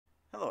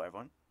Hello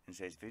everyone, in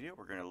today's video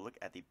we're going to look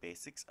at the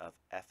basics of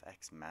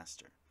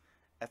FXMaster.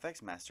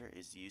 FXMaster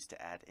is used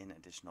to add in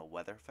additional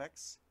weather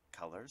effects,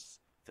 colors,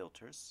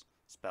 filters,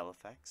 spell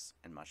effects,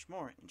 and much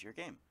more into your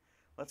game.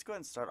 Let's go ahead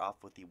and start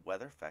off with the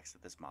weather effects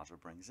that this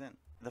module brings in.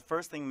 The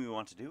first thing we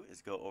want to do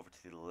is go over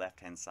to the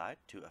left hand side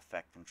to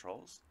Effect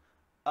Controls.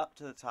 Up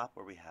to the top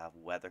where we have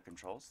Weather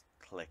Controls,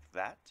 click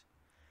that.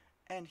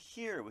 And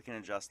here we can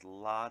adjust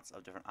lots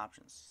of different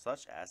options,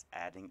 such as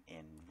adding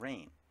in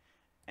rain.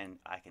 And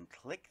I can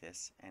click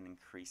this and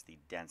increase the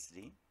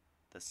density,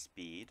 the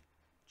speed,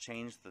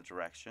 change the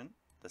direction,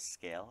 the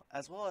scale,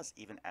 as well as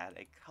even add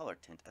a color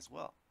tint as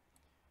well.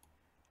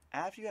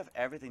 After you have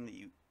everything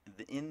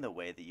that in the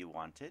way that you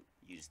want it,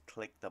 you just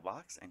click the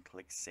box and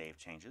click Save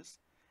Changes,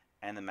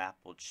 and the map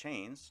will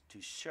change to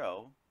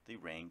show the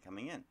rain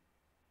coming in.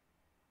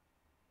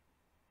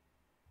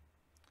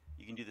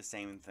 You can do the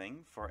same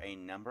thing for a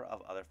number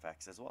of other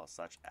effects as well,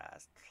 such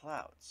as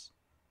clouds.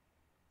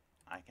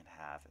 I can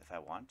have, if I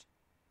want,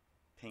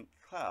 pink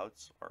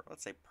clouds, or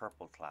let's say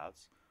purple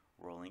clouds,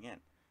 rolling in.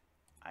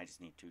 I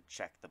just need to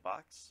check the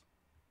box,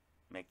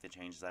 make the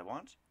changes I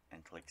want,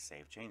 and click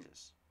Save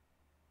Changes.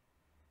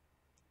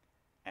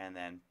 And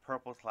then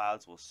purple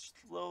clouds will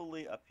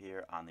slowly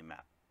appear on the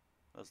map.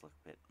 Those look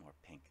a bit more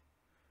pink.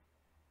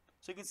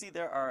 So you can see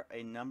there are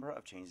a number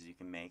of changes you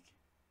can make,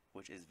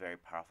 which is very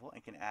powerful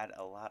and can add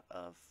a lot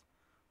of,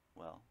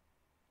 well,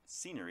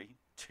 scenery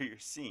to your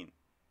scene.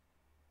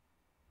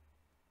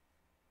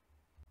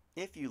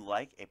 If you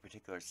like a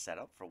particular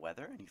setup for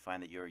weather and you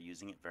find that you're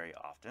using it very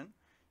often,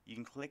 you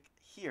can click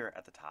here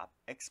at the top,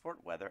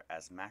 Export Weather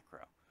as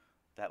Macro.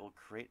 That will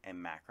create a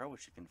macro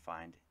which you can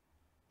find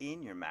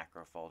in your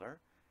macro folder,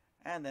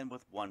 and then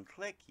with one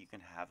click you can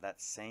have that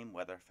same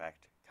weather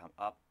effect come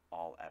up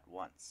all at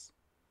once.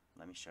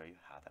 Let me show you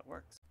how that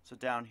works. So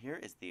down here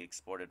is the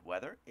exported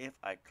weather. If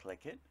I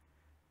click it,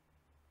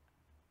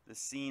 the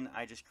scene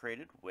I just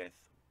created with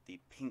the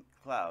pink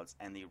clouds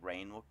and the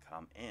rain will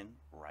come in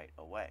right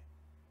away.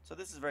 So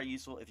this is very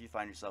useful if you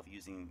find yourself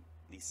using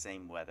the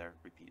same weather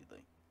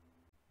repeatedly.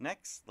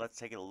 Next, let's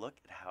take a look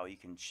at how you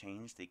can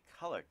change the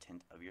color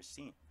tint of your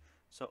scene.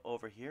 So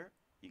over here,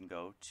 you can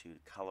go to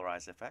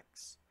Colorize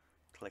Effects,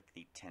 click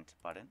the Tint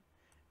button,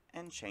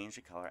 and change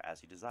the color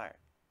as you desire.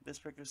 This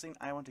particular scene,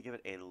 I want to give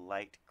it a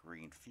light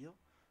green feel,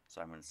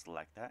 so I'm going to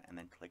select that and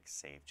then click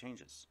Save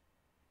Changes.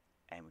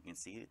 And we can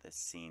see the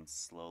scene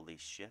slowly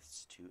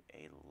shifts to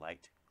a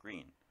light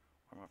green,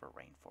 or more of a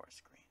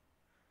rainforest green.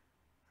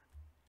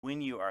 When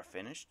you are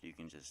finished, you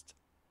can just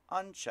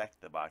uncheck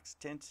the box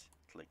Tint,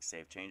 click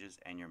Save Changes,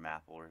 and your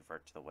map will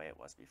revert to the way it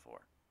was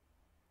before.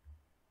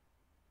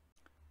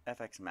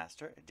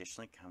 FXMaster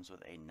additionally comes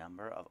with a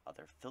number of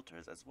other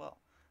filters as well,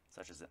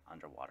 such as an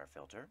underwater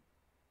filter,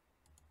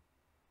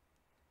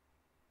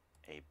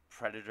 a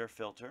predator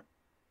filter,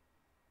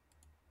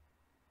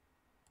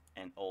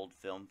 an old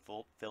film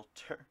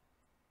filter,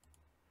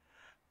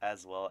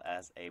 as well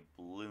as a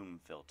bloom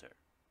filter.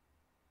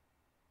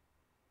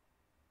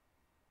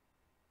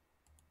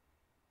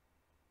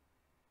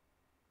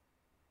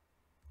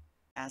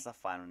 As a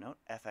final note,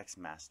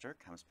 FXMaster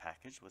comes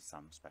packaged with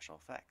some special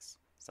effects.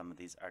 Some of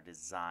these are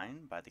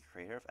designed by the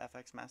creator of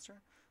FXMaster,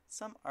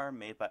 some are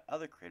made by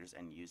other creators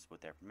and used with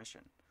their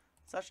permission,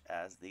 such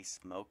as the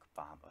smoke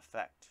bomb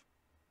effect.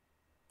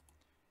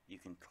 You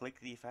can click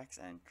the effects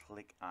and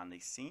click on the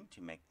scene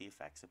to make the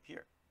effects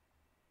appear.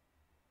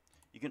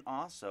 You can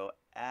also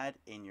add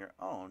in your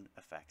own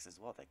effects as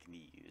well that can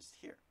be used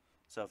here.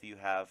 So if you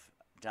have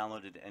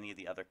downloaded any of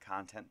the other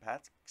content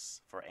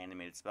packs for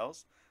animated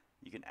spells,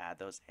 you can add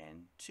those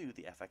in to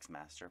the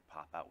FXMaster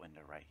pop-out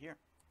window right here.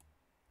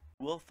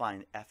 We'll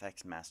find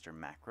FXMaster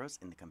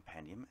macros in the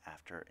compendium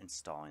after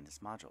installing this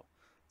module,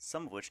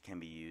 some of which can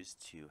be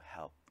used to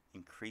help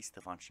increase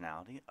the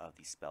functionality of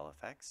the spell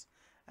effects,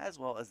 as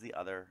well as the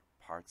other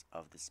parts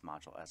of this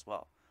module as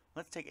well.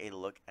 Let's take a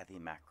look at the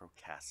macro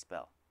cast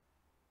spell.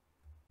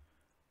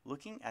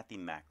 Looking at the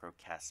macro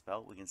cast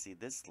spell, we can see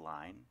this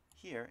line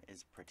here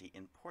is pretty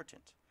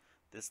important.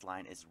 This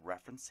line is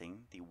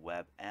referencing the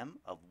web M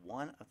of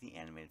one of the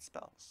animated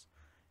spells.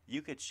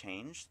 You could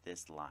change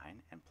this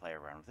line and play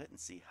around with it and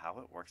see how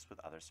it works with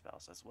other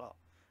spells as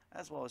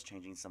well as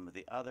changing some of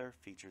the other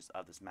features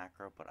of this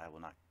macro, but I will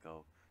not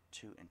go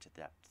too into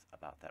depth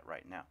about that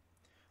right now.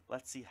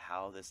 Let's see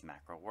how this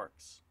macro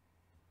works.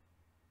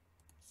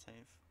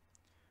 Save.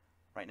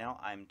 Right now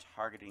I'm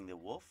targeting the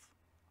wolf.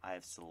 I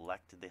have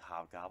selected the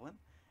hobgoblin,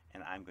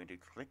 and I'm going to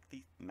click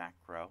the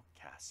macro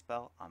cast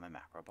spell on my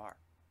macro bar.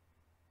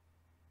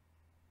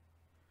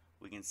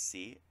 We can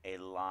see a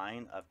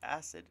line of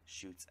acid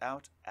shoots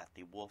out at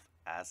the wolf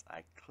as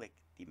I click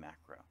the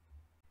macro.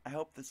 I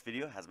hope this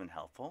video has been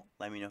helpful.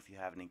 Let me know if you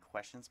have any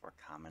questions or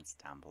comments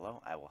down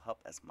below. I will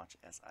help as much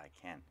as I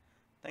can.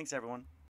 Thanks everyone.